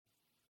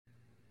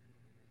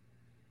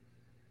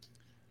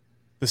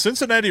The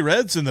Cincinnati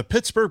Reds and the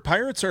Pittsburgh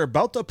Pirates are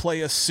about to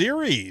play a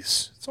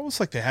series. It's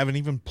almost like they haven't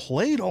even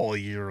played all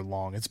year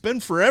long. It's been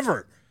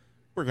forever.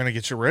 We're going to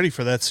get you ready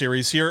for that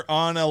series here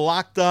on a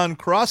Locked On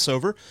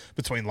crossover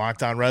between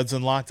Locked On Reds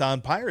and Locked On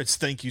Pirates.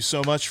 Thank you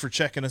so much for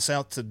checking us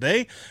out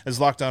today.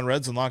 As Locked On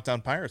Reds and Locked On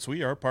Pirates,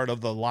 we are part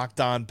of the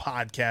Locked On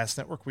Podcast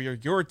Network. We are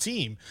your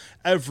team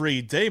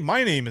every day.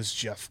 My name is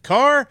Jeff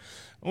Carr.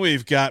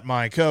 We've got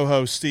my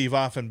co-host Steve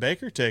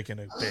Offenbaker taking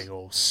a big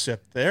old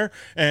sip there.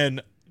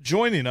 And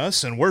joining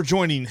us, and we're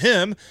joining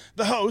him,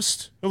 the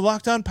host of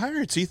Locked On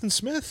Pirates, Ethan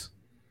Smith.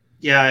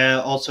 Yeah, I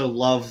also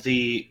love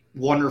the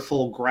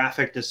wonderful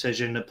graphic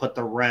decision to put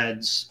the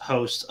Reds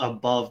host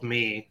above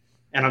me,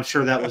 and I'm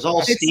sure that was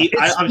all Steve.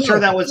 I'm sure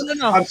that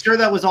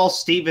was all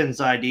Steven's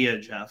idea,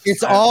 Jeff.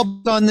 It's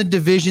all on the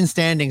division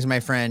standings,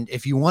 my friend.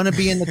 If you want to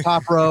be in the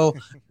top row,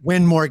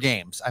 win more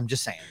games. I'm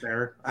just saying.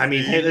 Fair. I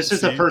mean, hey, this is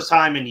the first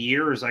time in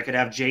years I could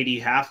have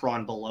JD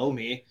Hafron below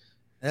me.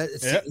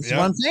 That's what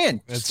I'm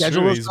saying.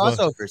 Schedule those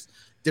crossovers.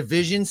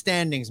 Division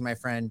standings, my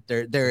friend.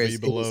 There is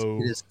below.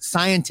 It is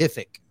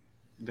scientific.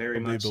 Very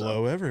much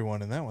below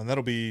everyone in that one.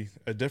 That'll be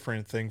a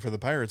different thing for the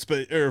Pirates,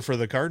 or for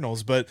the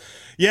Cardinals. But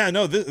yeah,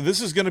 no, this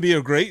is going to be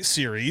a great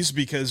series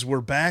because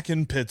we're back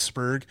in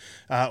Pittsburgh,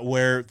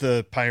 where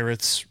the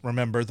Pirates.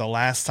 Remember, the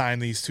last time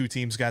these two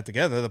teams got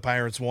together, the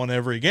Pirates won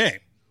every game,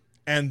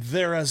 and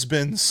there has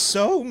been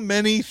so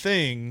many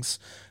things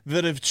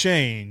that have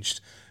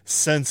changed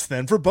since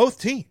then for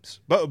both teams.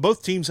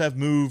 Both teams have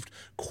moved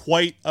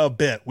quite a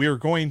bit. We are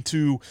going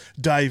to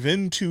dive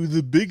into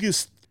the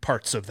biggest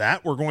parts of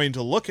that. We're going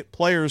to look at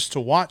players to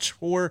watch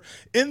for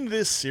in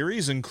this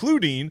series,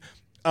 including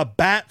a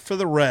bat for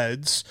the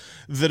Reds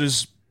that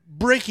is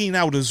breaking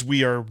out as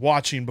we are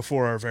watching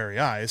before our very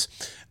eyes.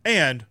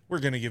 And we're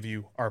going to give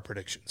you our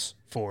predictions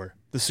for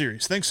the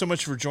series. Thanks so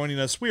much for joining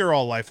us. We are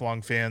all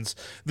lifelong fans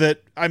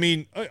that, I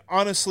mean,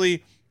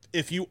 honestly,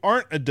 if you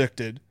aren't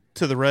addicted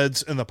to the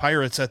Reds and the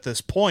Pirates at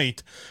this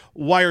point,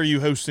 why are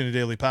you hosting a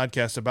daily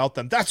podcast about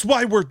them? That's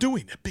why we're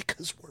doing it,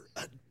 because we're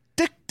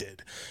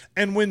addicted.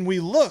 And when we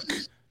look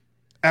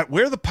at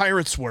where the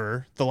Pirates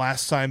were the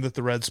last time that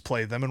the Reds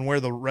played them and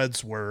where the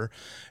Reds were,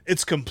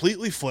 it's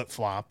completely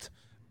flip-flopped.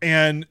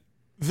 And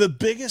the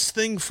biggest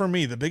thing for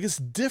me, the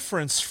biggest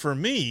difference for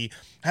me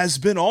has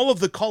been all of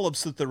the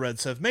call-ups that the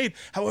Reds have made.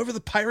 However,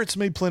 the Pirates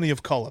made plenty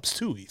of call-ups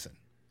too, Ethan.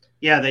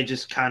 Yeah, they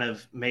just kind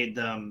of made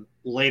them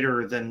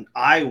later than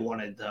I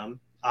wanted them.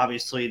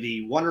 Obviously,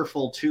 the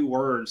wonderful two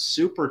words,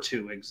 Super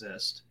 2,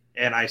 exist.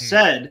 And I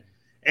said,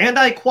 and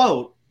I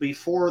quote,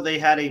 before they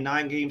had a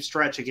 9-game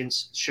stretch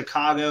against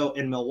Chicago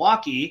and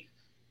Milwaukee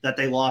that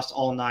they lost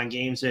all 9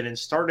 games in and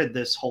started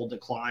this whole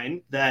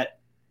decline, that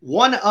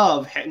one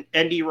of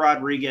Endy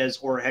Rodriguez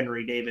or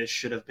Henry Davis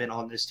should have been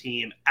on this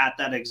team at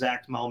that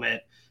exact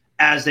moment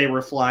as they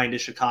were flying to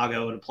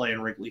Chicago to play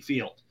in Wrigley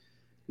Field.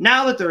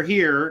 Now that they're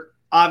here,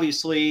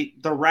 obviously,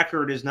 the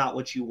record is not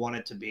what you want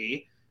it to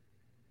be,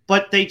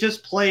 but they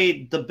just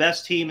played the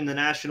best team in the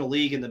National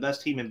League and the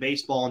best team in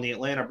baseball in the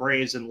Atlanta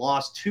Braves and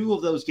lost 2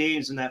 of those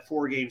games in that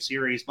 4-game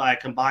series by a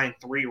combined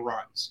 3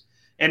 runs,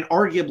 and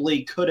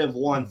arguably could have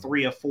won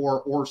 3 of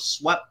 4 or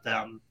swept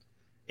them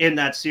in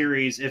that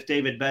series if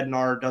David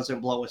Bednar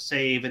doesn't blow a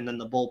save and then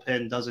the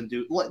bullpen doesn't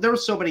do. There were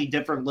so many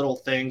different little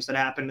things that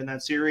happened in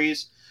that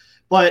series,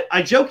 but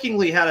I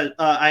jokingly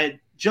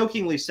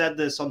said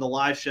this on the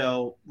live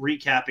show,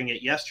 recapping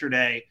it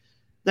yesterday,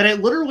 that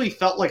it literally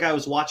felt like I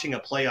was watching a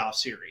playoff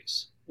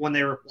series when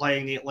they were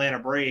playing the Atlanta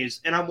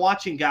Braves. And I'm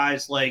watching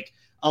guys like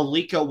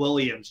Alika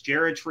Williams,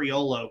 Jared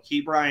Triolo,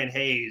 Ke'Bryan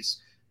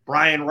Hayes,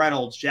 Brian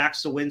Reynolds, Jack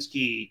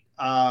Sawinski.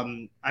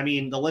 I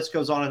mean, the list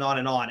goes on and on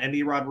and on.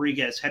 Endy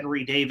Rodriguez,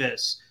 Henry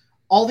Davis,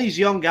 all these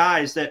young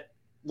guys that,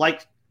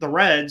 like the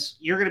Reds,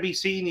 you're going to be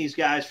seeing these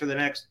guys for the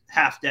next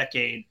half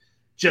decade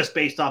just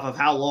based off of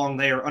how long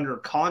they are under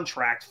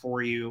contract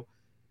for you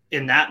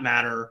in that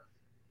matter,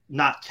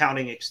 not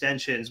counting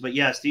extensions. But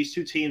yes, these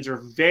two teams are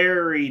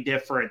very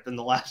different than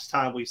the last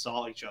time we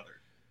saw each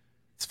other.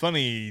 It's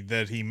funny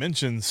that he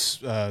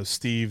mentions,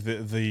 Steve,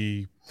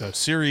 the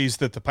series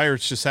that the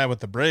Pirates just had with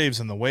the Braves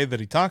and the way that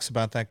he talks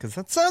about that, because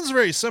that sounds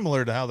very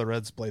similar to how the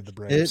Reds played the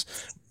Braves.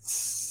 It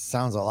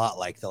sounds a lot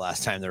like the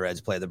last time the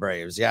Reds played the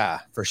Braves. Yeah,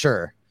 for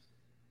sure.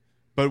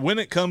 But when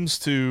it comes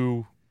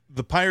to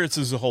the Pirates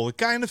as a whole, it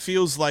kind of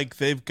feels like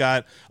they've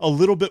got a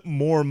little bit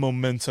more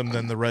momentum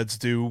than the Reds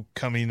do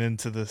coming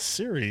into this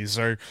series.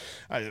 Are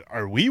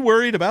we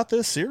worried about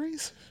this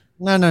series?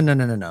 No.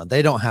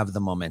 They don't have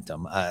the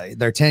momentum.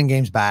 They're 10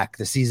 games back.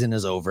 The season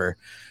is over.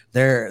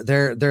 They're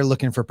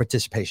looking for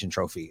participation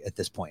trophy at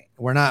this point.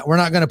 We're not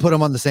going to put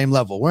them on the same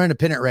level. We're in a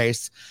pennant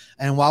race,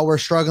 and while we're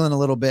struggling a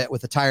little bit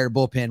with a tired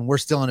bullpen, we're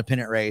still in a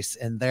pennant race,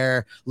 and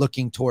they're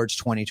looking towards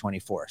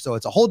 2024. So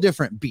it's a whole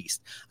different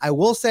beast. I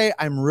will say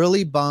I'm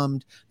really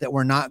bummed that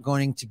we're not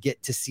going to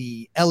get to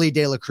see Elly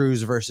De La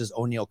Cruz versus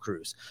O'Neal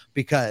Cruz,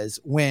 because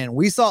when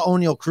we saw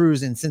O'Neal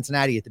Cruz in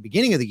Cincinnati at the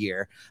beginning of the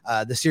year,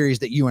 the series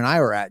that you and I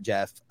were at,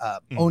 Jeff,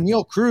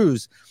 O'Neal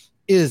Cruz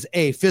is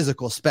a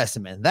physical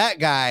specimen. That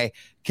guy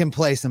can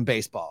play some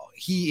baseball.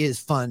 He is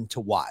fun to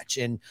watch.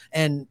 And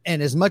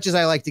as much as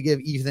I like to give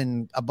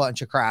Ethan a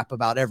bunch of crap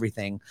about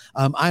everything,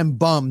 I'm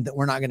bummed that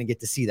we're not going to get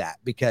to see that,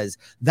 because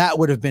that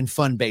would have been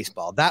fun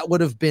baseball. That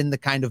would have been the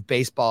kind of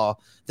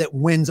baseball that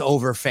wins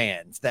over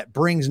fans, that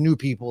brings new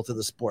people to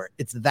the sport.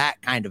 It's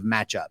that kind of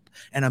matchup.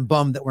 And I'm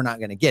bummed that we're not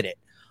going to get it.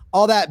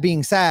 All that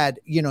being said,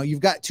 you've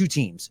got two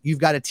teams. You've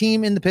got a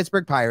team in the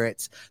Pittsburgh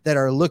Pirates that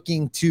are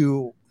looking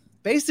to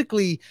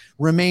basically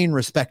remain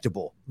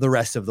respectable the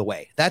rest of the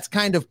way. That's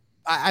kind of,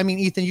 I mean,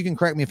 Ethan, you can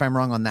correct me if I'm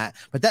wrong on that,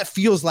 but that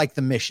feels like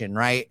the mission,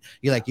 right?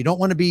 You don't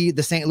want to be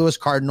the St. Louis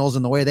Cardinals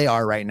in the way they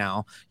are right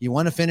now. You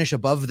want to finish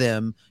above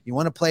them. You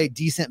want to play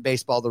decent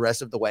baseball the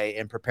rest of the way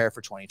and prepare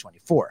for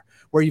 2024,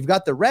 where you've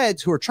got the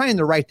Reds who are trying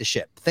to right the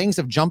ship. Things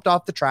have jumped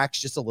off the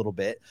tracks just a little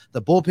bit.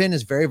 The bullpen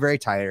is very, very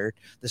tired.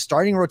 The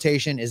starting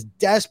rotation is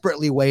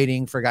desperately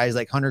waiting for guys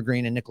like Hunter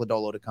Green and Nick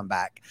Lodolo to come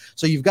back.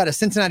 So you've got a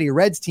Cincinnati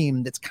Reds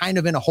team that's kind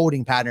of in a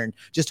holding pattern,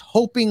 just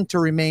hoping to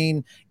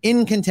remain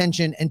in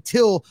contention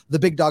until the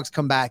big dogs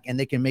come back and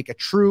they can make a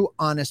true,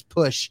 honest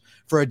push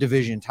for a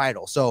division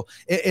title. So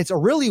it's a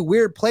really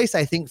weird place,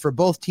 I think, for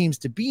both teams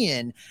to be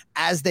in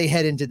as they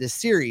head into this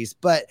series.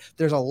 But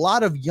there's a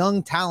lot of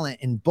young talent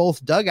in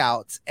both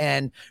dugouts.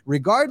 And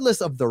regardless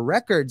of the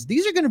records,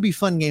 these are going to be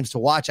fun games to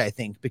watch, I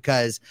think,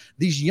 because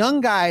these young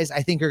guys,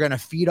 I think, are going to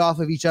feed off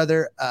of each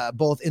other,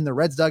 both in the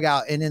Reds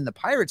dugout and in the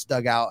Pirates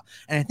dugout.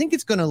 And I think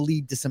it's going to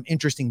lead to some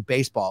interesting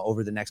baseball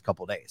over the next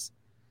couple of days.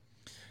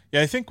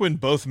 Yeah, I think when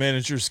both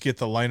managers get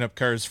the lineup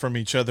cards from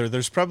each other,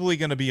 there's probably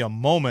going to be a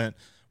moment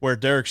where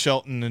Derek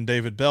Shelton and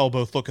David Bell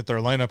both look at their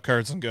lineup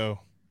cards and go,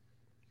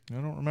 I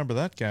don't remember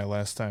that guy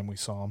last time we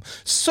saw him.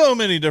 So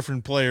many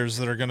different players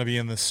that are going to be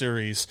in this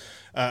series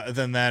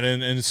than that.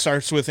 And it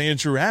starts with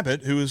Andrew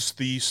Abbott, who is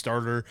the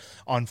starter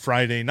on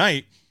Friday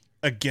night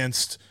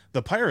against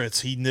the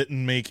Pirates. He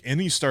didn't make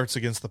any starts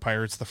against the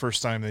Pirates the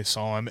first time they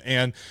saw him,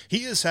 and he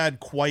has had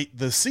quite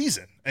the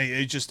season,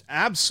 a just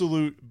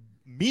absolute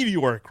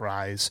meteoric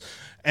rise,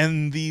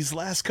 and these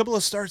last couple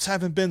of starts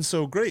haven't been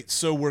so great.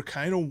 So we're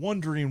kind of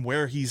wondering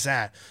where he's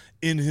at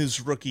in his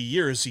rookie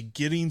year. Is he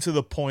getting to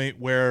the point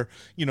where,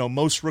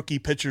 most rookie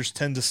pitchers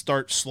tend to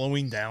start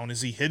slowing down?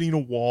 Is he hitting a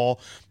wall?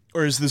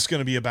 Or is this going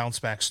to be a bounce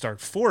back start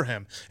for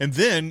him? And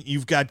then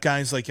you've got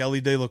guys like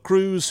Elly De La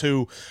Cruz,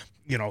 who,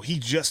 he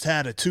just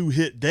had a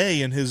 2-hit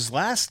day in his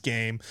last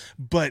game,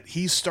 but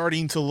he's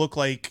starting to look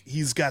like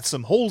he's got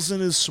some holes in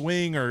his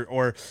swing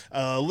or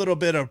a little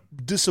bit of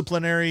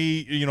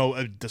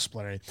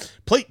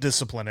plate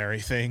disciplinary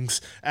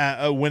things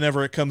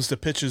whenever it comes to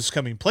pitches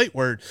coming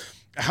plateward.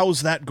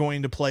 How's that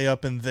going to play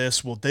up in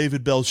this? Will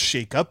David Bell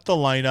shake up the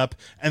lineup?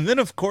 And then,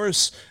 of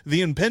course,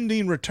 the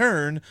impending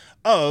return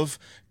of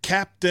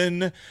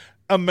Captain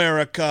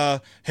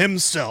America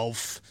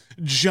himself,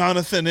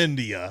 Jonathan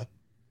India.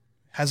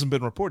 Hasn't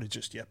been reported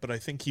just yet, but I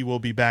think he will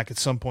be back at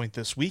some point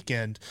this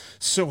weekend.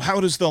 So how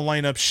does the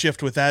lineup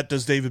shift with that?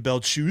 Does David Bell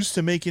choose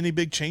to make any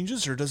big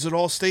changes, or does it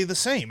all stay the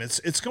same?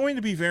 It's going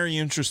to be very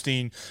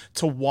interesting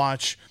to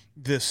watch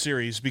this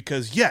series,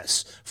 because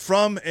yes,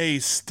 from a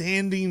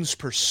standings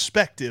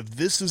perspective,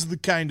 this is the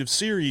kind of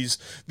series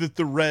that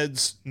the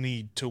Reds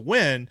need to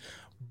win,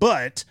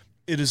 but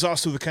it is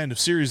also the kind of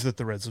series that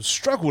the Reds have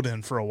struggled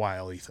in for a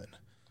while, Ethan.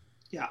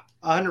 Yeah,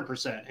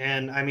 100%.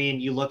 And I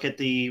mean, you look at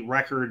the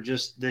record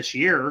just this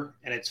year,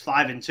 and it's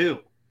 5-2.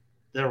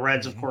 The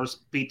Reds, of course,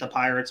 beat the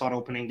Pirates on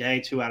opening day,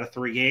 2 out of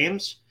 3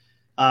 games,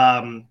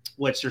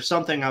 which there's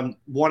something I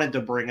wanted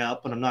to bring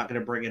up, but I'm not going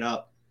to bring it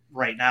up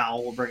right now.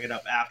 We'll bring it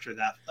up after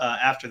that.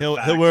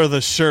 He'll wear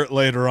the shirt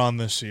later on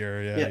this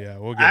year. Yeah.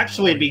 We'll get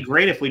Actually, it'd be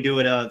great if we do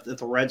it if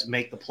the Reds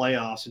make the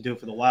playoffs and do it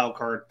for the wild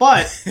card.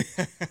 But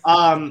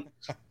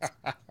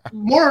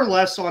more or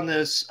less on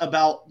this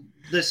about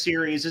this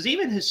series is,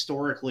 even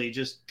historically,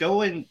 just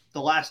going the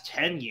last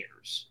 10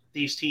 years,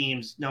 these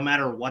teams, no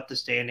matter what the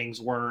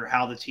standings were,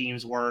 how the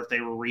teams were, if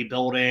they were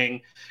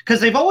rebuilding, because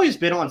they've always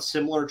been on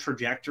similar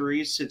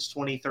trajectories since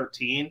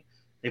 2013.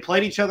 They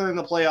played each other in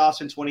the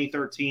playoffs in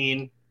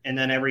 2013, and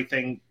then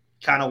everything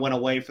kind of went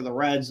away for the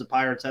Reds. The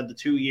Pirates had the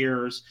 2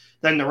 years.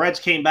 Then the Reds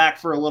came back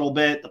for a little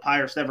bit. The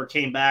Pirates never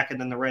came back, and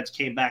then the Reds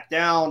came back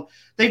down.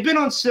 They've been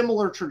on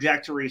similar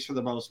trajectories for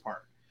the most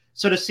part.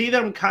 So to see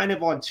them kind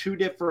of on two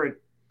different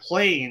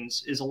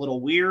planes is a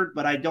little weird,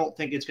 but I don't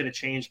think it's going to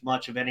change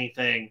much of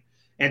anything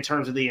in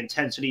terms of the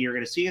intensity you're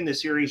going to see in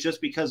this series,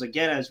 just because,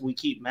 again, as we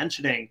keep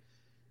mentioning,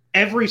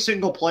 every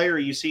single player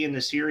you see in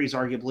the series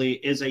arguably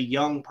is a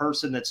young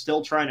person that's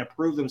still trying to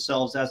prove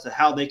themselves as to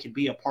how they can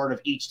be a part of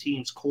each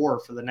team's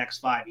core for the next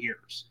 5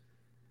 years.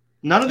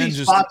 None of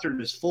these spots are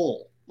just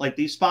full. Like,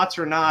 these spots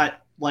are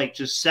not like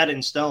just set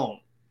in stone.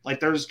 Like,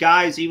 there's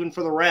guys even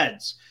for the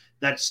Reds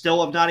that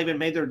still have not even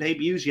made their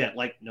debuts yet,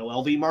 like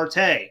Noel V.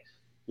 Marte.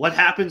 What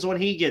happens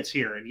when he gets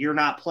here and you're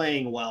not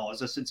playing well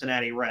as a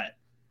Cincinnati Red?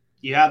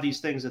 You have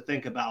these things to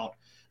think about,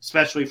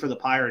 especially for the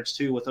Pirates,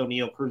 too, with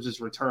O'Neal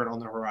Cruz's return on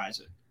the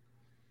horizon.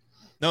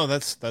 No,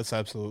 that's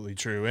absolutely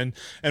true. And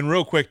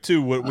real quick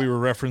too, what we were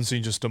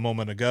referencing just a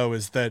moment ago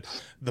is that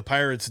the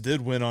Pirates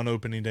did win on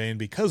opening day, and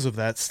because of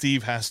that,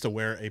 Steve has to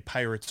wear a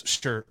Pirates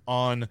shirt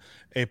on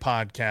a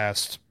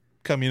podcast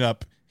coming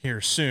up here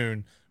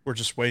soon. We're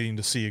just waiting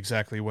to see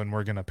exactly when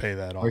we're going to pay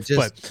that off.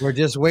 We're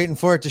just waiting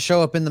for it to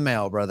show up in the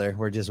mail, brother.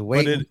 We're just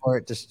waiting for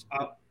it to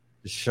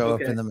show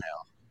up in the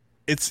mail.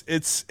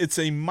 It's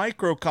a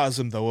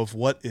microcosm though of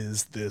what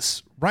is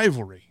this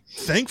rivalry.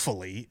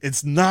 Thankfully,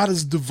 it's not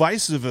as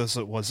divisive as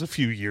it was a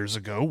few years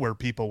ago, where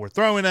people were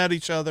throwing at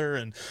each other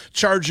and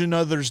charging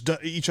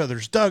each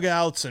other's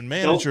dugouts, and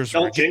managers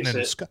were getting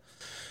into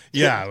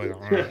yeah,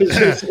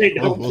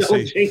 we'll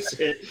see.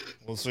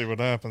 We'll see what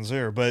happens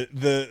here. But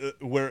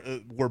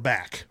we're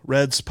back.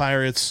 Reds,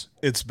 Pirates,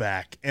 it's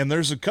back, and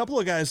there's a couple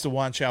of guys to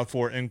watch out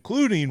for,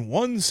 including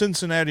one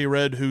Cincinnati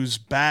Red whose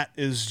bat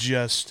is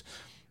just.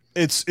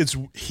 It's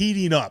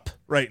heating up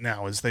right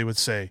now, as they would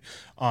say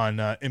on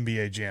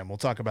NBA Jam. We'll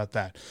talk about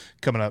that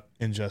coming up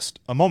in just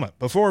a moment.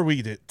 Before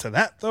we get to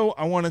that, though,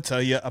 I want to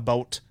tell you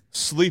about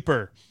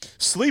Sleeper.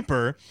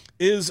 Sleeper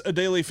is a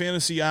daily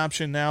fantasy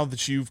option now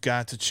that you've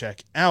got to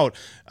check out.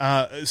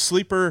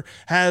 Sleeper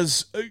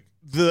has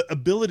the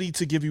ability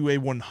to give you a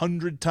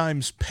 100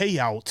 times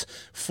payout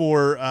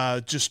for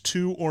just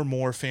 2 or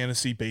more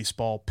fantasy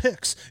baseball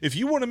picks. If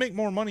you want to make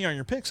more money on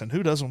your picks, and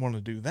who doesn't want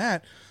to do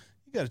that,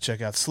 you got to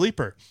check out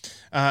Sleeper.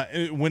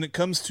 When it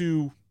comes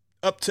to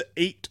up to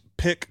 8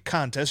 pick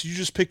contests, you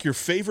just pick your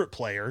favorite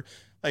player,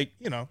 like,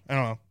 I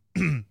don't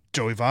know,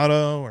 Joey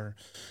Votto or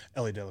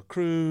Ellie De La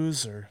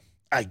Cruz, or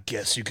I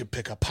guess you could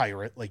pick a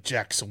pirate like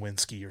Jack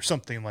Sawinski or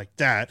something like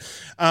that.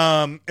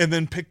 And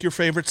then pick your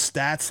favorite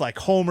stats like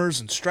homers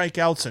and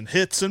strikeouts and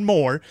hits and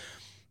more.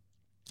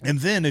 And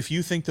then if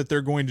you think that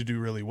they're going to do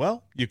really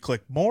well, you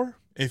click more.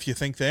 If you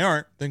think they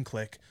aren't, then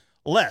click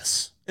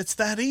less. It's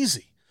that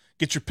easy.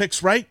 Get your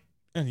picks right,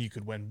 and you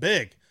could win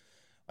big.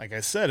 Like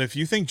I said, if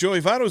you think Joey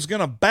Votto is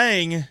going to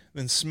bang,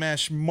 then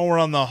smash more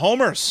on the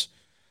homers.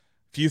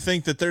 If you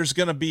think that there's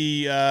going to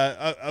be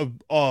a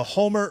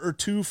homer or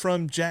two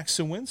from Jack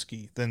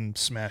Sawinski, then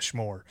smash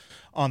more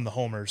on the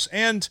homers.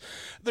 And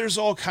there's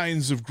all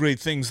kinds of great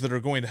things that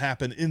are going to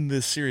happen in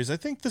this series. I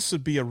think this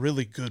would be a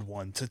really good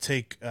one to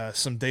take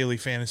some daily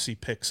fantasy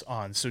picks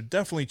on. So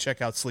definitely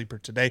check out Sleeper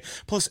today.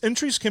 Plus,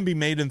 entries can be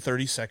made in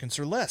 30 seconds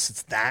or less.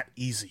 It's that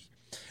easy.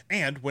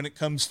 And when it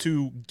comes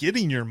to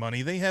getting your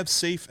money, they have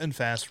safe and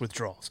fast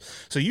withdrawals.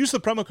 So use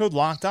the promo code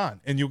LOCKEDON,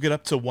 and you'll get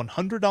up to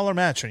 $100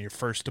 match on your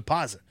first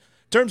deposit.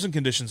 Terms and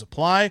conditions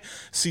apply.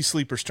 See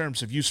Sleeper's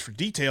terms of use for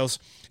details.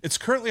 It's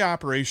currently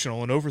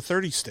operational in over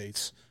 30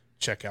 states.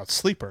 Check out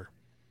Sleeper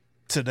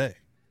today.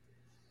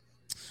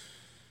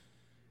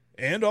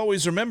 And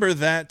always remember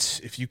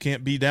that if you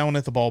can't be down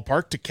at the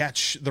ballpark to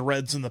catch the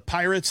Reds and the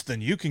Pirates,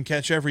 then you can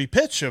catch every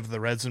pitch of the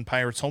Reds and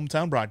Pirates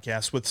hometown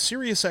broadcast with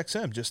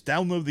SiriusXM. Just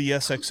download the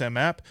SXM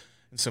app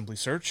and simply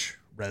search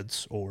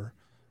Reds or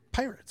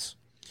Pirates.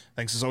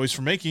 Thanks as always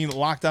for making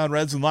Locked On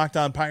Reds and Locked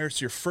On Pirates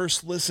your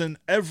first listen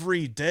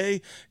every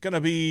day. Going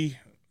to be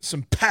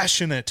some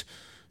passionate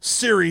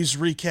series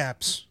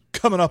recaps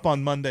coming up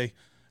on Monday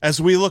as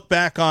we look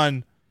back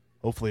on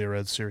hopefully a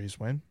Reds series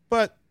win,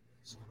 but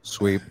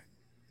sweep.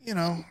 I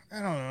don't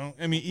know.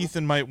 I mean,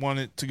 Ethan might want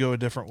it to go a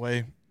different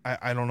way.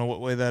 I don't know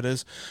what way that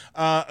is.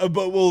 But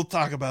we'll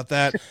talk about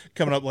that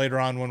coming up later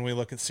on when we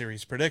look at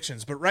series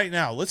predictions. But right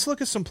now, let's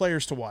look at some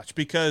players to watch,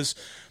 because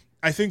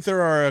I think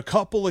there are a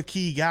couple of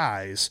key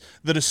guys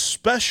that,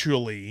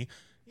 especially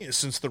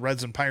since the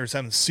Reds and Pirates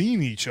haven't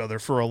seen each other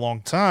for a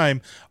long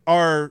time,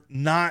 are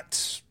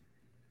not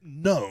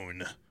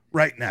known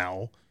right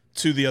now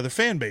to the other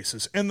fan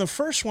bases. And the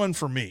first one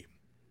for me,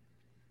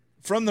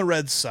 from the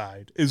Reds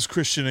side, is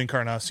Christian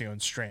Encarnacion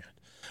Strand.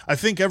 I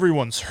think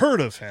everyone's heard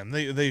of him.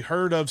 They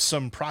heard of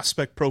some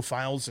prospect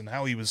profiles and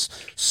how he was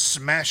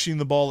smashing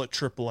the ball at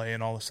AAA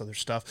and all this other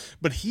stuff.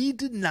 But he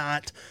did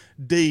not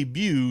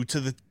debut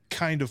to the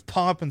kind of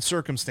pomp and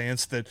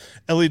circumstance that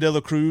Ellie De La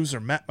Cruz or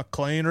Matt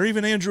McClain or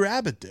even Andrew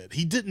Abbott did.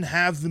 He didn't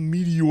have the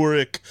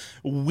meteoric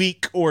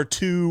week or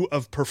two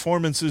of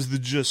performances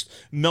that just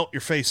melt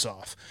your face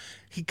off.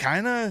 He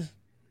kind of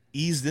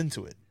eased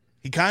into it.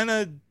 He kind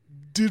of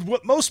did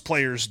what most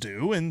players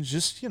do and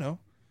just,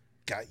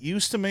 got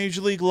used to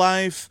Major League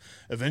life,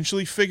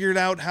 eventually figured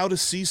out how to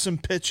see some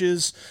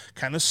pitches,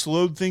 kind of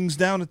slowed things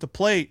down at the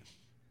plate.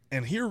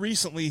 And here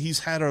recently,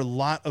 he's had a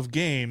lot of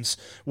games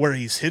where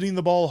he's hitting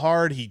the ball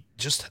hard. He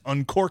just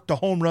uncorked a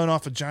home run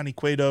off of Johnny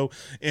Cueto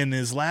in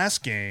his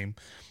last game.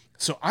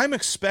 So I'm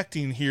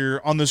expecting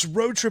here on this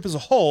road trip as a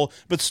whole,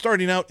 but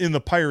starting out in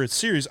the Pirates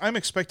series, I'm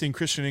expecting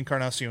Christian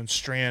Encarnacion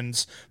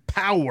Strand's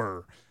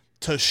power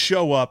to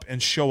show up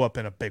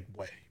in a big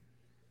way.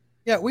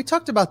 Yeah, we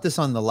talked about this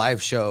on the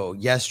live show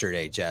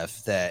yesterday,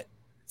 Jeff, that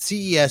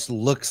CES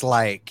looks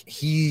like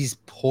he's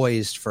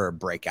poised for a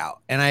breakout.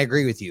 And I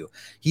agree with you.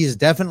 He is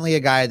definitely a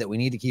guy that we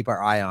need to keep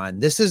our eye on.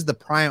 This is the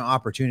prime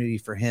opportunity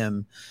for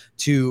him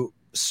to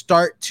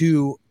start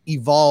to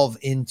evolve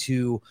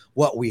into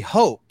what we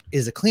hope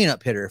is a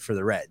cleanup hitter for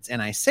the Reds.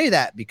 And I say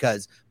that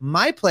because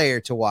my player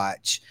to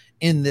watch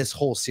in this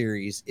whole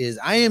series is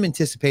I am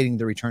anticipating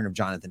the return of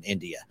Jonathan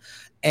India.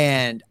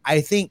 And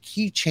I think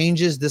he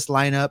changes this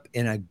lineup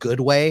in a good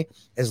way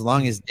as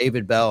long as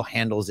David Bell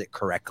handles it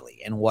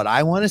correctly. And what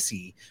I want to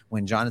see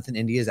when Jonathan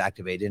India is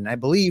activated, and I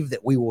believe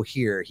that we will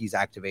hear he's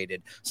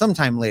activated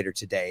sometime later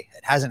today.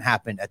 It hasn't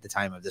happened at the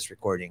time of this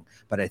recording,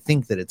 but I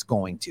think that it's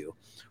going to.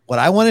 What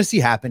I want to see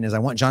happen is I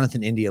want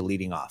Jonathan India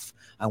leading off.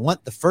 I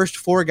want the first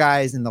 4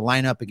 guys in the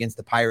lineup against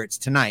the Pirates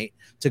tonight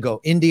to go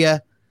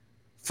India,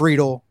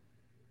 Friedel,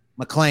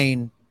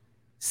 McLean,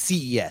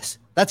 CES.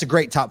 That's a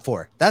great top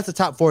 4. That's a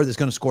top 4 that's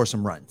going to score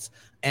some runs.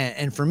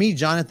 And for me,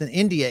 Jonathan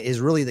India is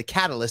really the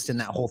catalyst in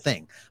that whole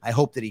thing. I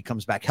hope that he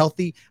comes back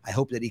healthy. I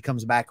hope that he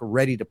comes back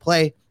ready to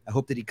play. I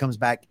hope that he comes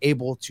back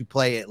able to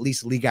play at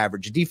least league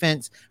average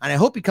defense. And I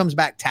hope he comes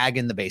back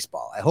tagging the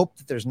baseball. I hope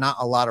that there's not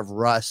a lot of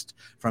rust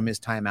from his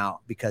timeout,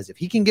 because if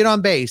he can get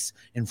on base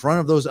in front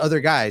of those other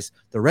guys,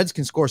 the Reds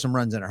can score some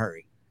runs in a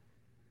hurry.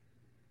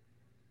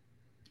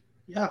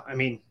 Yeah, I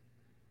mean,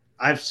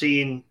 I've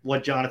seen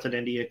what Jonathan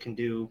India can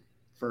do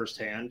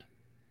firsthand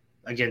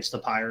against the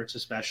Pirates,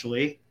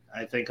 especially.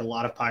 I think a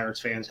lot of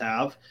Pirates fans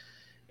have.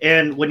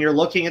 And when you're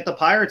looking at the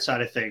Pirates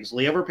side of things,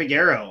 Liover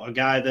Peguero, a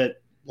guy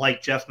that,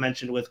 like Jeff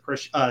mentioned with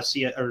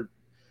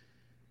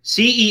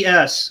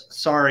CES,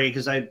 sorry,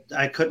 because I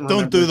couldn't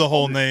remember. Don't do the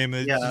whole name.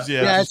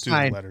 It's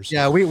fine. Letters.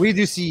 Yeah, we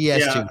do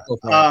CES too.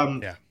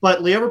 But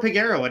Liover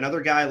Peguero, another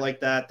guy like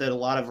that a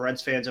lot of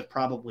Reds fans have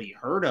probably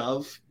heard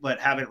of, but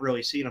haven't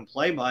really seen him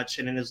play much.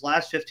 And in his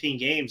last 15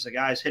 games, the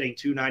guy's hitting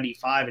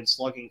 .295 and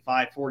slugging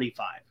 .545.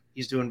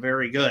 He's doing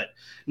very good.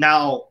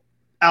 Now,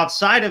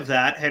 outside of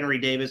that, Henry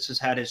Davis has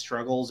had his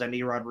struggles,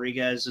 Endy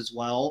Rodriguez as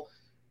well.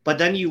 But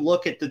then you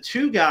look at the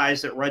 2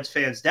 guys that Reds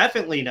fans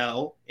definitely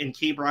know in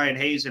Ke'Bryan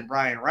Hayes and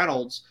Bryan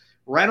Reynolds.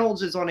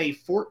 Reynolds is on a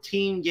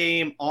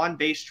 14-game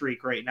on-base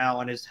streak right now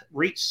and has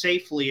reached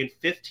safely in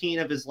 15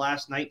 of his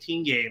last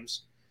 19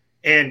 games.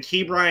 And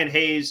Ke'Bryan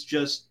Hayes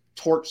just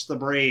torched the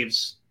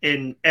Braves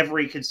in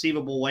every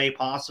conceivable way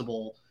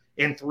possible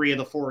in 3 of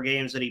the 4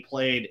 games that he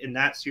played in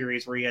that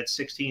series, where he had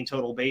 16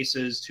 total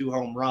bases, 2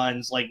 home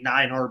runs, like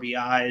 9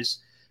 RBIs.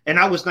 And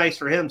that was nice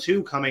for him,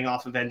 too, coming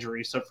off of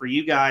injury. So for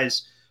you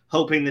guys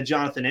hoping that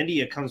Jonathan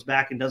India comes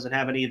back and doesn't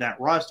have any of that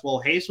rust, well,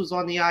 Hayes was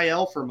on the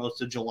IL for most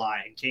of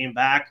July and came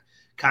back,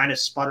 kind of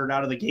sputtered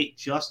out of the gate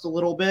just a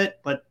little bit.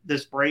 But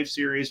this Brave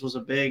series was a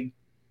big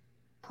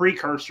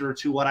precursor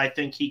to what I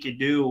think he could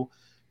do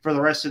for the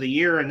rest of the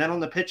year. And then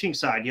on the pitching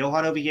side,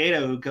 Johan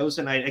Oviedo, who goes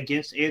tonight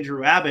against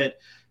Andrew Abbott,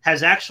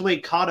 has actually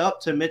caught up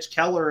to Mitch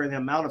Keller in the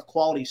amount of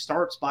quality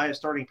starts by a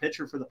starting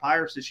pitcher for the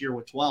Pirates this year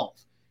with 12.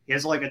 He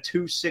has like a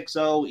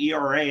 2.60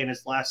 ERA in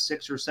his last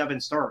 6 or 7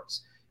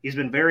 starts. He's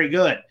been very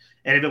good.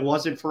 And if it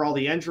wasn't for all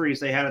the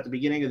injuries they had at the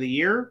beginning of the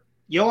year,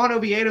 Johan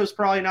Oviedo is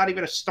probably not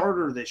even a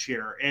starter this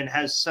year and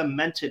has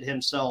cemented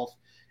himself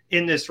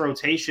in this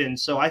rotation.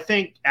 So I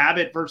think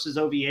Abbott versus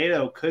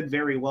Oviedo could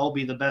very well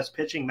be the best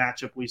pitching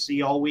matchup we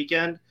see all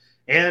weekend,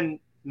 and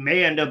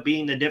may end up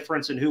being the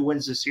difference in who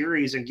wins the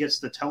series and gets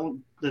the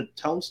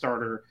tone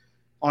starter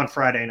on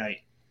Friday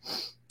night.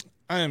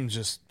 I am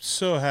just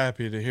so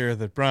happy to hear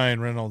that Bryan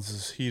Reynolds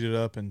is heated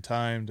up in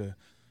time to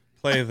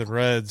play the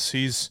Reds.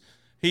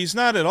 He's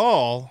not at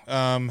all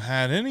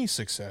had any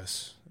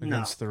success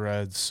against the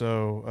Reds.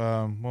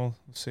 So we'll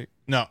see.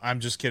 No, I'm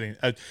just kidding.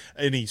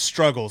 Any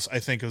struggles, I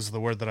think, is the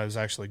word that I was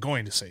actually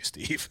going to say,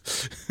 Steve.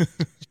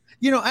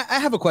 I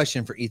have a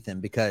question for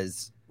Ethan,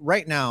 because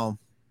right now,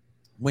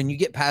 when you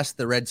get past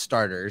the Red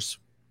starters,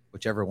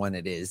 whichever one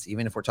it is,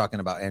 even if we're talking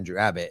about Andrew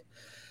Abbott,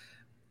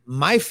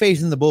 my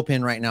faith in the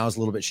bullpen right now is a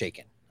little bit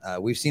shaken.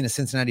 We've seen a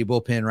Cincinnati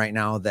bullpen right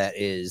now that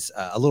is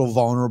a little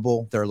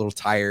vulnerable. They're a little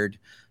tired.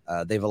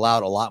 They've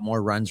allowed a lot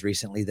more runs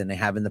recently than they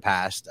have in the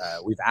past.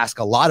 We've asked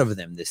a lot of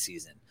them this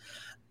season.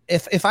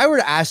 If I were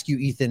to ask you,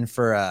 Ethan,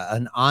 for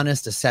an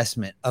honest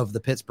assessment of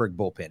the Pittsburgh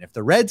bullpen, if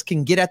the Reds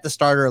can get at the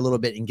starter a little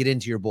bit and get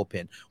into your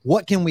bullpen,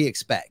 what can we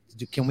expect?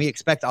 Can we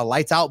expect a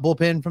lights out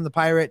bullpen from the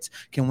Pirates?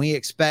 Can we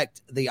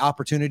expect the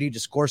opportunity to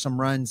score some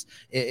runs?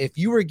 If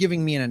you were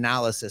giving me an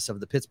analysis of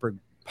the Pittsburgh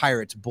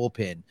Pirates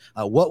bullpen,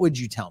 what would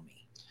you tell me?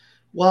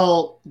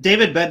 Well,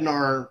 David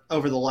Bednar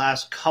over the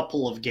last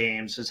couple of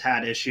games has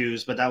had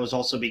issues, but that was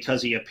also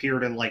because he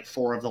appeared in like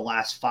 4 of the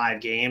last 5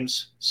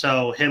 games.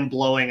 So him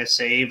blowing a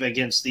save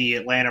against the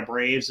Atlanta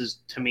Braves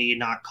is, to me,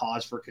 not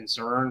cause for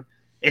concern.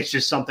 It's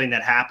just something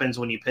that happens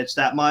when you pitch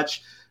that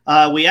much.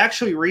 We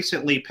actually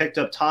recently picked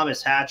up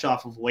Thomas Hatch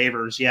off of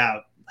waivers. Yeah,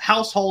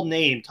 household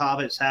name,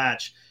 Thomas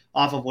Hatch,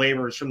 off of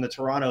waivers from the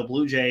Toronto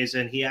Blue Jays,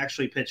 and he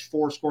actually pitched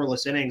 4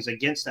 scoreless innings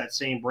against that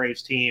same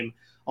Braves team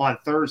on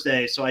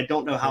Thursday. So I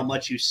don't know how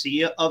much you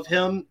see of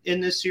him in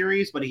this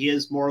series, but he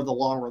is more of the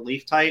long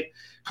relief type.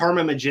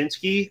 Carmen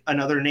Mlodzinski,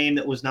 another name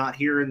that was not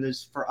here in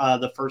this for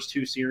the first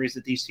 2 series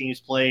that these teams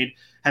played,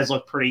 has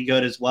looked pretty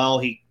good as well.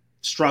 He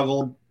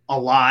struggled a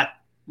lot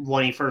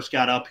when he first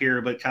got up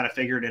here, but kind of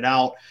figured it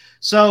out.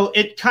 So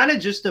it kind of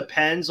just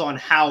depends on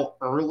how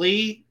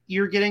early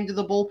you're getting to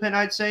the bullpen,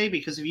 I'd say,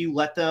 because if you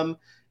let them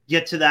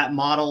get to that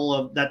model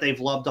of that they've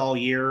loved all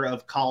year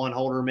of Colin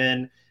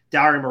Holderman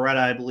Dauri Moreta,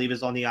 I believe,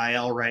 is on the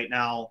IL right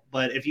now.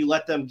 But if you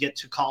let them get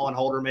to Colin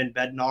Holderman,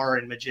 Bednar,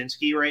 and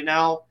Majinski right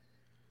now,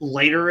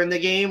 later in the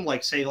game,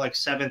 like say like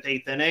 7th,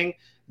 8th inning,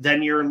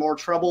 then you're in more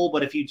trouble.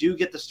 But if you do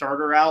get the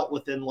starter out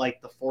within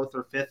like the 4th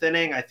or 5th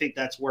inning, I think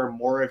that's where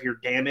more of your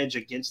damage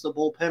against the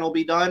bullpen will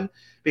be done,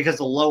 because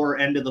the lower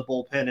end of the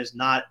bullpen is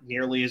not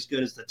nearly as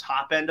good as the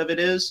top end of it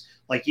is.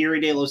 Like Yuri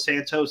De Los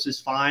Santos is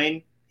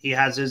fine. He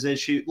has his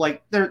issue.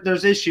 Like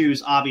there's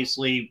issues,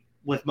 obviously,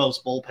 with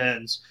most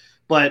bullpens.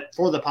 But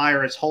for the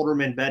Pirates,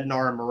 Holderman,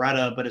 Bednar, and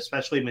Moreta, but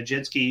especially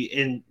Majinski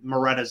in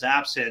Moreta's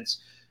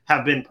absence,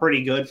 have been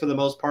pretty good for the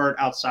most part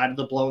outside of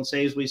the blown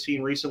saves we've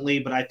seen recently.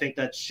 But I think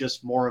that's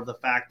just more of the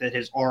fact that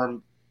his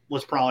arm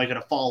was probably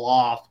going to fall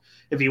off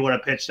if he would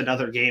have pitched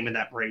another game in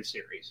that Brave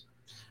series.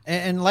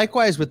 And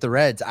likewise with the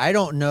Reds, I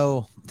don't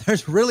know.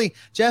 There's really,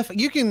 Jeff,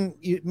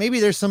 maybe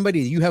there's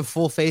somebody you have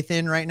full faith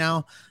in right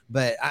now,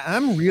 but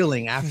I'm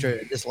reeling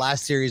after this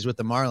last series with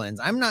the Marlins.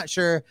 I'm not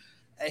sure.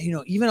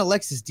 Even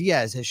Alexis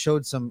Diaz has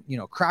showed some,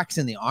 cracks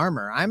in the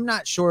armor. I'm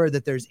not sure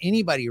that there's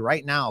anybody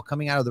right now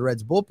coming out of the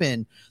Reds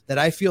bullpen that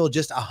I feel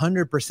just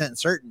 100%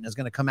 certain is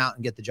going to come out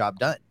and get the job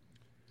done.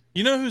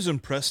 You know who's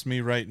impressed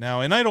me right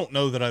now? And I don't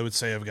know that I would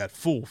say I've got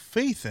full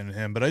faith in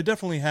him, but I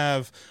definitely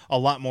have a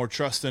lot more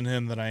trust in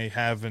him than I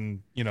have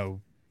in,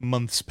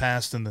 months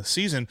past in the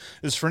season,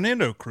 is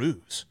Fernando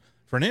Cruz.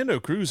 Fernando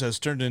Cruz has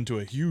turned into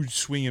a huge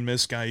swing and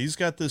miss guy. He's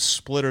got this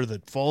splitter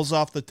that falls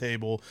off the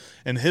table,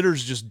 and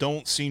hitters just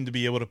don't seem to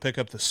be able to pick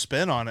up the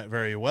spin on it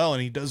very well,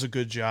 and he does a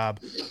good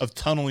job of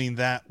tunneling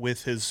that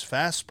with his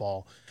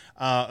fastball.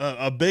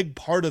 A big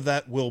part of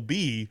that will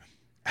be,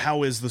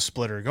 how is the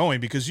splitter going?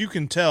 Because you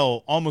can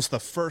tell almost the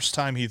first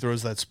time he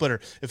throws that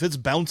splitter, if it's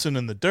bouncing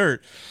in the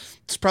dirt,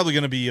 it's probably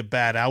going to be a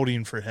bad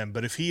outing for him.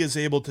 But if he is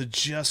able to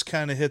just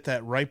kind of hit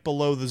that right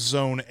below the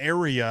zone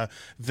area,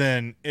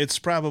 then it's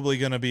probably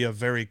going to be a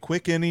very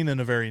quick inning and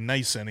a very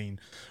nice inning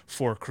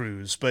for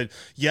Cruz. But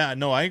yeah,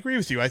 no, I agree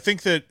with you. I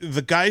think that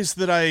the guys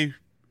that I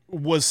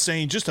was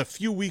saying just a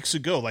few weeks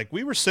ago, like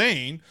we were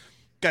saying,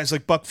 guys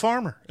like Buck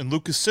Farmer and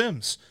Lucas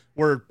Sims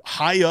were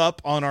high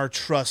up on our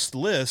trust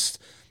list.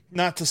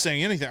 Not to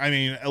say anything. I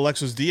mean,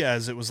 Alexis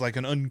Diaz, it was like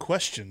an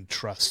unquestioned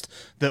trust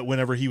that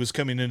whenever he was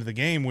coming into the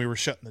game, we were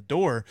shutting the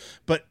door.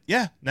 But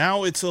yeah,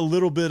 now it's a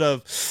little bit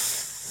of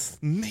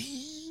maybe,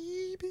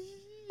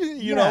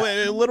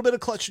 a little bit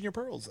of clutching your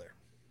pearls there.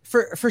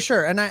 For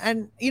sure. And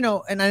I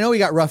know we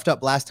got roughed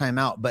up last time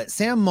out, but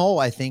Sam Moll,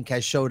 I think,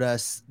 has showed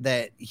us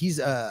that he's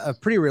a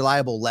pretty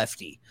reliable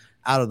lefty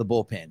out of the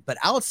bullpen. But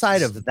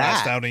outside of that,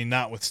 last outing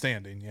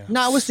notwithstanding.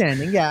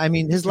 I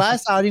mean, his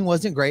last outing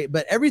wasn't great,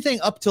 but everything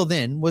up till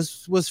then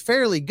was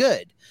fairly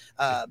good.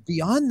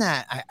 Beyond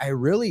that, I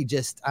really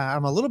just,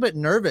 I'm a little bit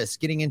nervous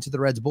getting into the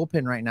Reds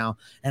bullpen right now.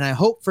 And I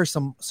hope for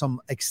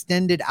some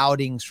extended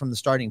outings from the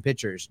starting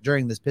pitchers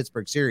during this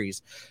Pittsburgh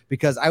series,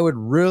 because I would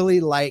really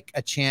like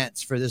a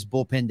chance for this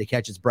bullpen to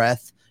catch its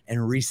breath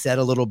and reset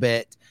a little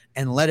bit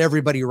and let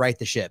everybody right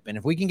the ship. And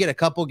if we can get a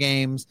couple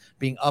games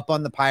being up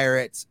on the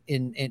Pirates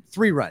in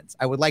 3 runs,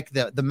 I would like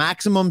the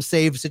maximum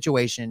save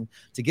situation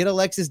to get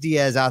Alexis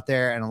Diaz out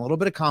there and a little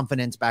bit of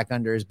confidence back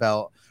under his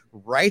belt,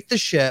 right the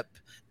ship,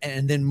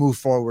 and then move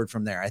forward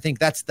from there. I think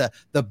that's the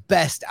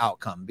best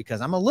outcome,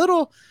 because I'm a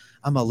little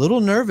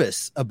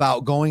nervous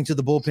about going to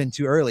the bullpen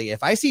too early.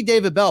 If I see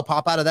David Bell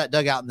pop out of that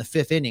dugout in the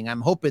 5th inning,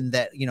 I'm hoping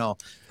that,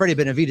 Freddie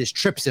Benavides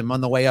trips him on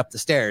the way up the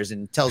stairs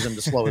and tells him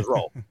to slow his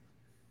roll.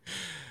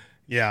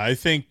 Yeah, I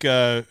think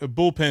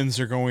bullpens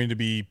are going to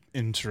be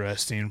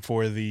interesting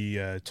for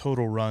the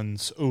total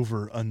runs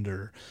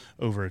over/under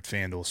over at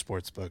FanDuel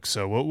Sportsbook.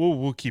 So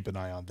we'll keep an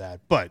eye on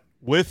that. But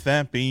with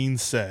that being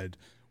said,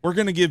 we're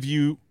going to give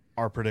you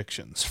our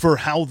predictions for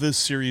how this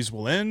series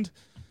will end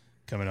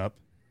coming up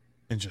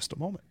in just a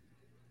moment.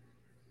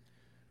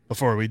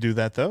 Before we do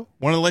that, though,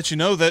 want to let you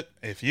know that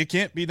if you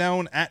can't be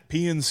down at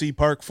PNC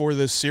Park for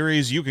this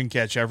series, you can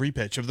catch every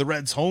pitch of the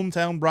Reds'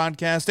 hometown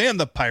broadcast and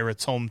the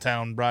Pirates'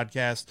 hometown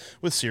broadcast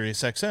with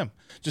SiriusXM.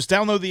 Just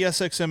download the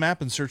SXM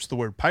app and search the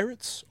word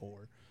Pirates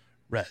or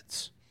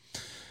Reds.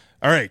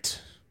 All right,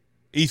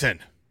 Ethan,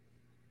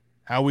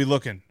 how are we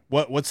looking?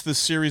 What's this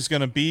series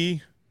going to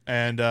be?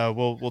 And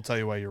we'll tell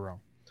you why you're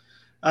wrong.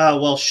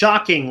 Well,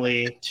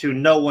 shockingly, to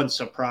no one's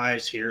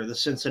surprise here, the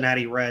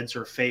Cincinnati Reds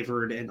are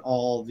favored in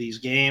all these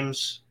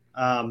games.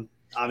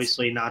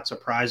 Obviously not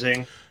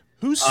surprising.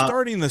 Who's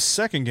starting the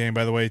second game,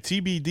 by the way?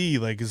 TBD,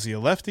 like, is he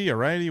a lefty, a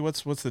righty?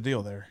 What's the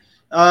deal there?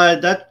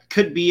 That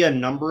could be a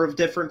number of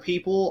different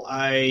people.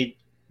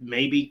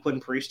 Maybe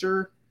Quinn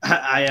Priester.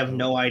 I have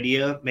no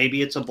idea.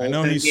 Maybe it's a bullpen game.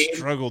 I know he's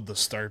struggled to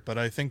start, but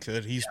I think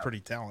that he's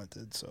pretty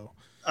talented, so...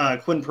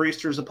 Quinn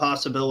Priester's a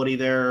possibility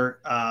there.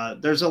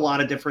 There's a lot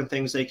of different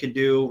things they could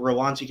do.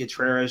 Rowanty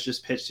Contreras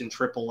just pitched in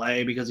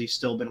AAA because he's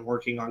still been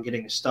working on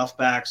getting his stuff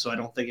back, so I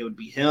don't think it would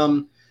be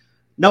him.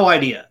 No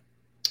idea.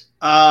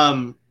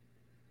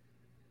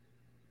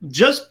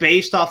 Just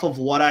based off of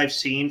what I've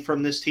seen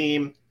from this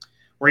team,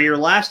 where your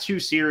last 2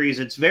 series,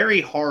 it's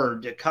very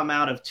hard to come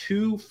out of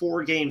 2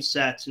 4-game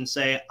sets and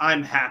say,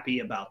 I'm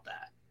happy about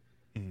that.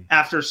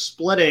 after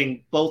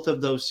splitting both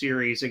of those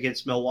series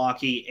against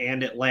Milwaukee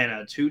and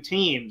Atlanta, two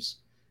teams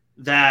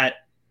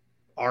that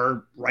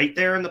are right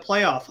there in the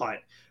playoff hunt.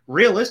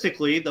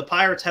 Realistically, the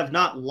Pirates have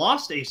not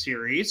lost a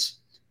series.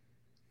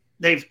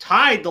 They've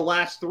tied the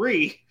last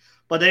three,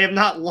 but they have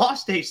not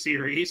lost a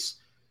series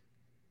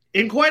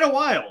in quite a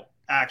while,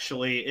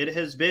 actually. It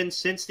has been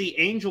since the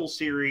Angel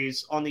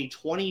series on the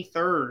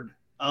 23rd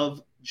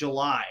of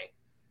July.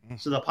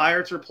 So the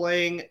Pirates are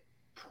playing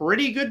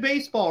pretty good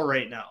baseball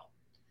right now.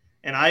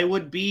 And I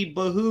would be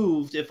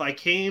behooved if I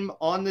came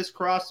on this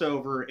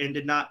crossover and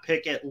did not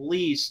pick at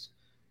least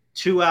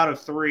 2 out of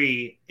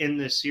 3 in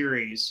this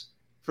series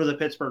for the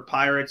Pittsburgh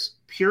Pirates,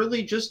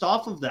 purely just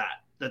off of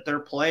that they're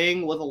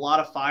playing with a lot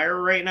of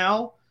fire right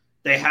now.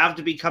 They have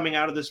to be coming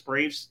out of this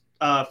Braves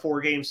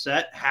 4-game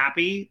set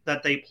happy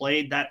that they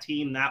played that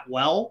team that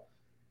well.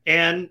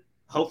 And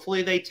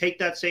hopefully they take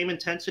that same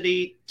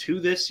intensity to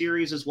this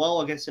series as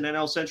well against an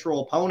NL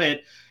Central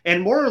opponent.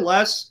 And more or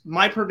less,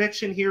 my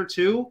prediction here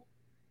too,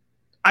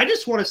 I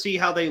just want to see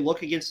how they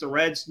look against the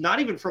Reds, not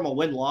even from a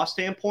win-loss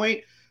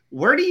standpoint.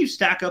 Where do you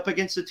stack up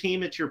against a team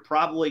that you're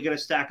probably going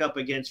to stack up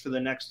against for the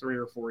next 3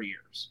 or 4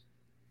 years?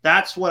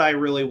 That's what I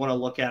really want to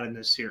look at in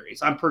this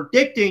series. I'm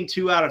predicting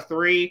 2 out of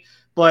 3,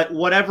 but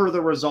whatever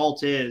the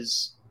result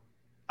is,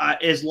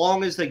 as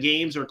long as the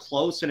games are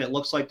close and it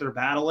looks like they're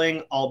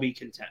battling, I'll be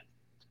content.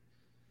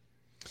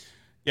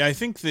 Yeah, I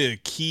think the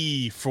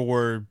key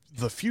for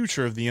the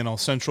future of the NL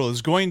Central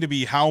is going to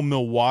be how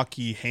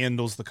Milwaukee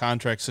handles the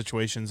contract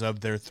situations of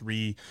their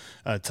 3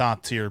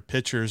 top-tier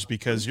pitchers,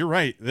 because you're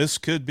right, this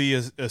could be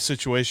a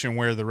situation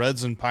where the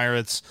Reds and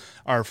Pirates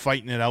are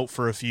fighting it out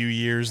for a few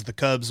years. The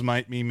Cubs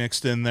might be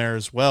mixed in there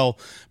as well,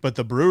 but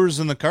the Brewers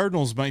and the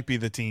Cardinals might be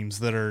the teams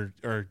that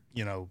are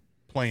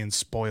playing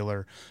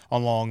spoiler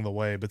along the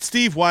way. But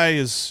Steve, why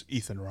is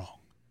Ethan wrong?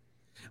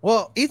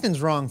 Well,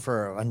 Ethan's wrong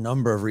for a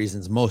number of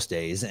reasons most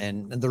days.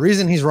 And the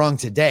reason he's wrong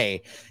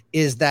today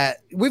is that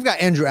we've got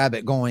Andrew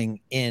Abbott going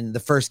in the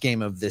first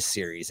game of this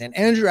series. And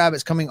Andrew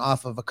Abbott's coming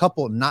off of a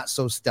couple of not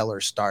so stellar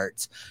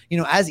starts.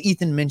 As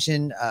Ethan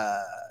mentioned,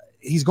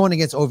 he's going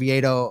against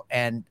Oviedo,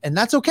 and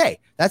that's okay.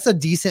 That's a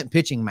decent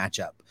pitching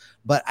matchup.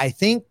 But I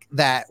think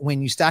that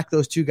when you stack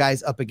those two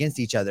guys up against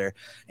each other,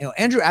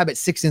 Andrew Abbott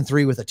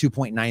 6-3 with a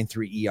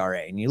 2.93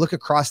 ERA, and you look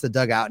across the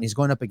dugout and he's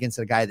going up against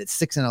a guy that's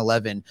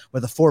 6-11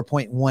 with a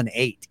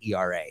 4.18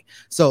 ERA.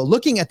 So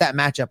looking at that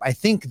matchup, I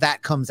think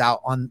that comes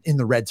out in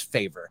the Reds'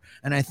 favor.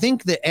 And I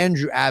think that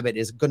Andrew Abbott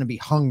is going to be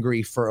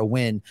hungry for a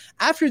win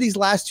after these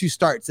last 2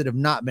 starts that have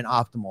not been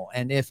optimal.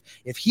 And if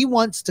he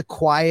wants to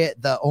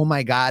quiet the, oh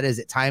my God, is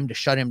it time to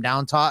shut him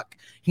down talk,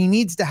 he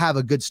needs to have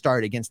a good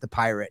start against the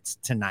Pirates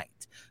tonight.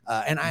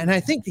 And I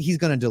think that he's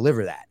going to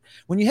deliver that.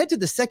 When you head to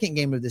the second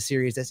game of the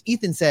series, as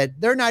Ethan said,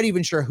 they're not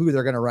even sure who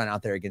they're going to run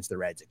out there against the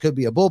Reds. It could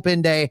be a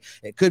bullpen day.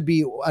 It could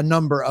be a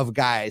number of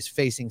guys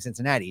facing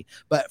Cincinnati.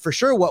 But for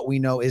sure, what we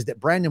know is that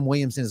Brandon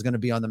Williamson is going to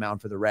be on the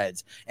mound for the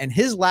Reds. And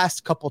his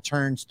last couple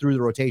turns through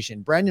the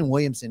rotation, Brandon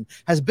Williamson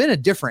has been a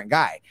different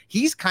guy.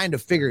 He's kind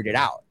of figured it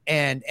out.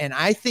 And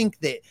I think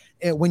that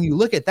when you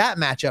look at that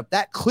matchup,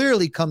 that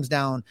clearly comes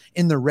down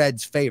in the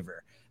Reds'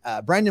 favor.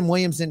 Brandon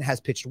Williamson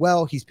has pitched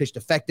well. He's pitched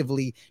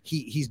effectively.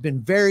 He's been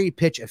very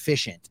pitch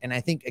efficient. And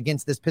I think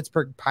against this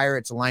Pittsburgh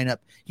Pirates lineup,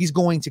 he's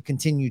going to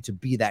continue to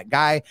be that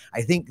guy.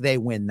 I think they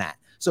win that.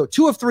 So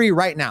 2 of 3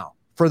 right now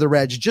for the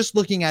Reds, just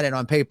looking at it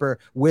on paper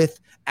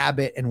with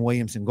Abbott and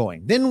Williamson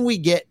going. Then we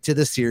get to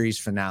the series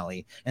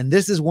finale. And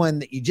this is one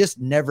that you just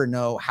never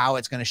know how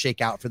it's going to shake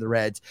out for the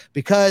Reds,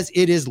 because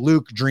it is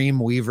Luke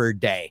Dreamweaver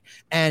Day.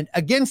 And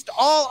against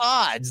all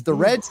odds, the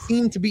Reds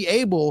seem to be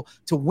able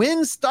to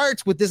win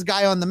starts with this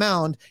guy on the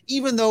mound,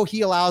 even though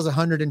he allows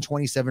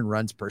 127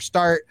 runs per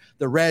start.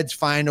 The Reds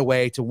find a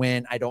way to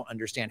win. I don't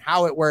understand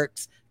how it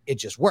works. It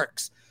just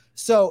works.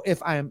 So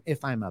if I'm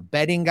a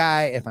betting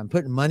guy, if I'm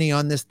putting money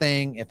on this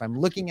thing, if I'm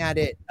looking at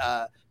it,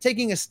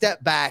 taking a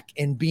step back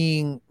and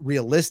being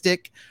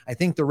realistic, I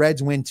think the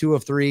Reds win 2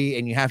 of 3,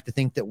 and you have to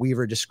think that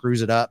Weaver just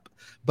screws it up.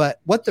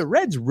 But what the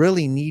Reds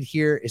really need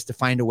here is to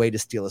find a way to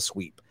steal a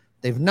sweep.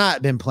 They've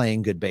not been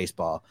playing good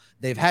baseball.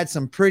 They've had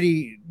some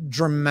pretty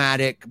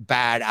dramatic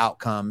bad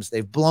outcomes.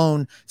 They've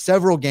blown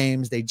several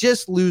games. They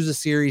just lose a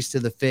series to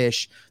the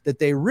Fish that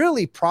they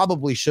really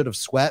probably should have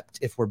swept,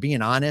 if we're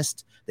being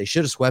honest. They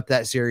should have swept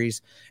that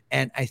series.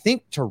 And I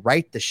think to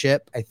right the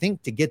ship, I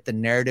think to get the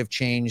narrative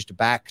changed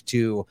back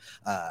to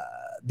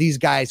these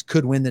guys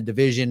could win the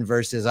division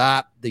versus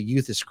the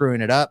youth is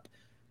screwing it up,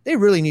 they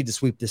really need to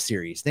sweep this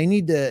series. They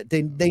need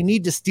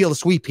to steal a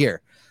sweep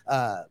here.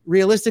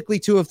 Realistically,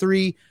 2 of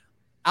 3,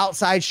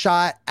 outside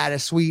shot at a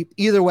sweep.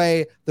 Either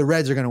way, the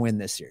Reds are going to win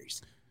this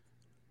series.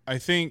 I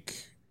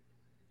think,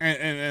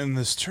 and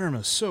this term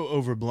is so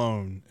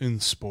overblown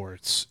in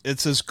sports,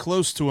 it's as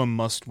close to a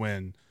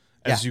must-win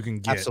as you can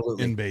get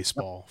in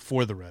baseball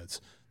for the Reds.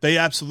 They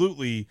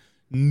absolutely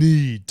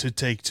need to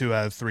take 2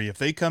 out of 3. If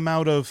they come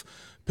out of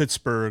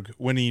Pittsburgh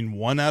winning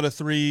 1 out of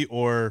 3,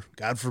 or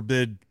God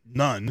forbid,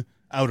 none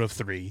out of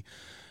 3,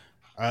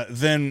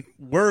 then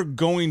we're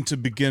going to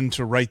begin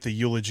to write the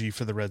eulogy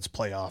for the Reds'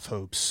 playoff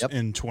hopes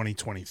in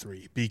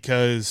 2023,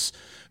 because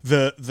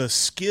the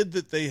skid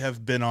that they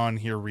have been on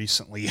here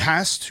recently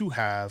has to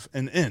have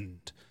an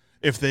end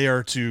if they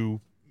are to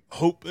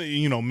hope,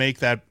 make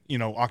that,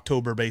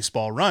 October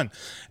baseball run.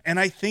 And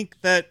I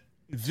think that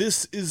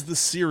this is the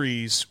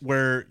series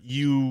where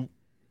you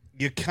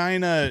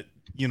kind of,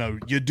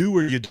 you do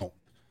or you don't.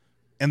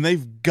 And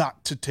they've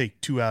got to take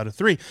 2 out of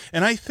 3.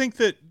 And I think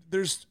that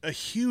there's a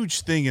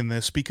huge thing in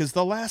this, because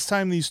the last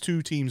time these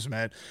two teams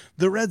met,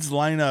 the Reds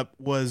lineup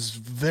was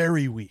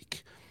very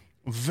weak,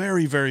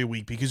 very, very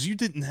weak, because you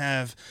didn't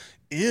have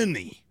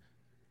any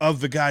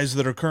of the guys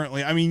that are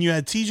currently, you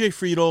had TJ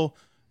Friedel,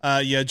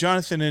 you had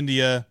Jonathan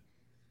India,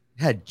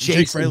 you had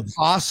Jason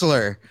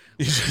Vossler.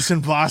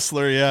 Jason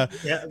Vossler,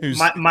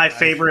 yeah. My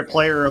favorite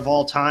player of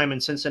all time in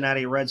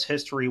Cincinnati Reds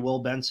history, Will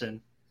Benson.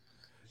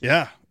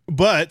 Yeah,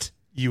 but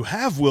you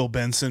have Will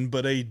Benson,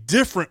 but a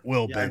different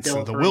Will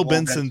Benson. The Will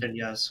Benson,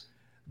 yes.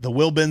 The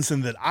Will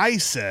Benson that I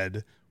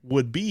said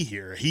would be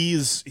here. He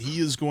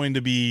is going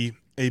to be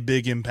a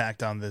big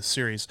impact on this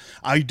series.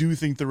 I do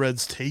think the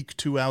Reds take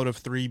 2 out of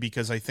 3,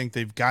 because I think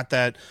they've got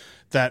that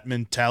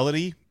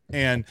mentality.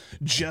 And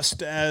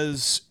just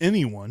as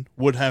anyone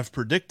would have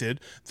predicted,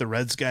 the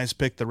Reds guys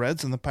picked the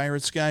Reds and the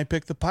Pirates guy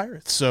picked the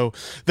Pirates. So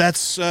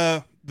that's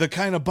the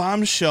kind of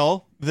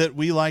bombshell that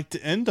we like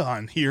to end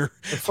on here.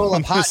 We're full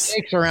of hot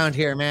takes around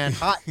here, man.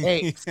 Hot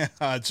takes.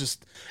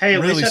 Just hey,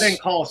 at least I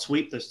didn't call a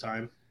sweep this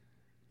time.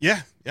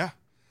 Yeah. But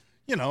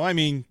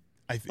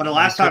the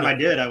last time I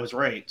did, I was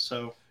right.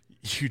 So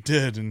you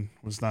did, and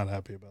was not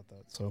happy about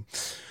that. So,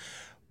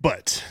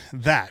 but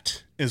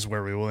that is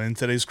where we will end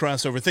today's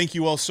crossover. Thank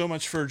you all so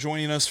much for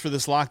joining us for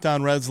this Locked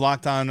On Reds,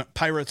 Locked On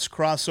Pirates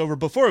crossover.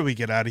 Before we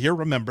get out of here,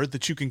 remember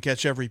that you can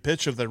catch every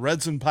pitch of the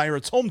Reds and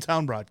Pirates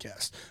hometown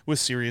broadcast with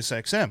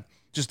SiriusXM.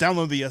 Just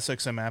download the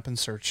SXM app and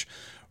search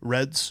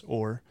Reds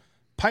or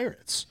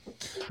Pirates.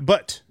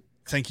 But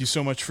thank you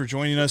so much for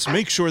joining us.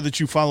 Make sure that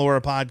you follow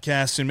our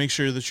podcast and make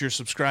sure that you're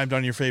subscribed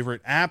on your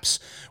favorite apps.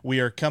 We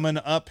are coming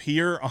up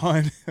here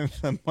on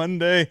the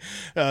Monday.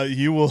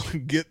 You will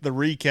get the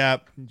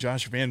recap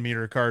Josh Van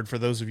Meter card. For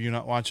those of you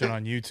not watching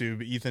on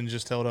YouTube, Ethan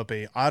just held up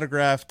a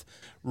autographed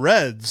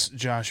Reds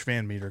Josh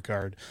Van Meter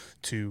card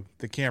to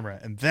the camera.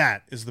 And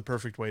that is the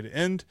perfect way to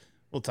end.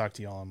 We'll talk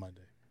to you all on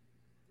Monday.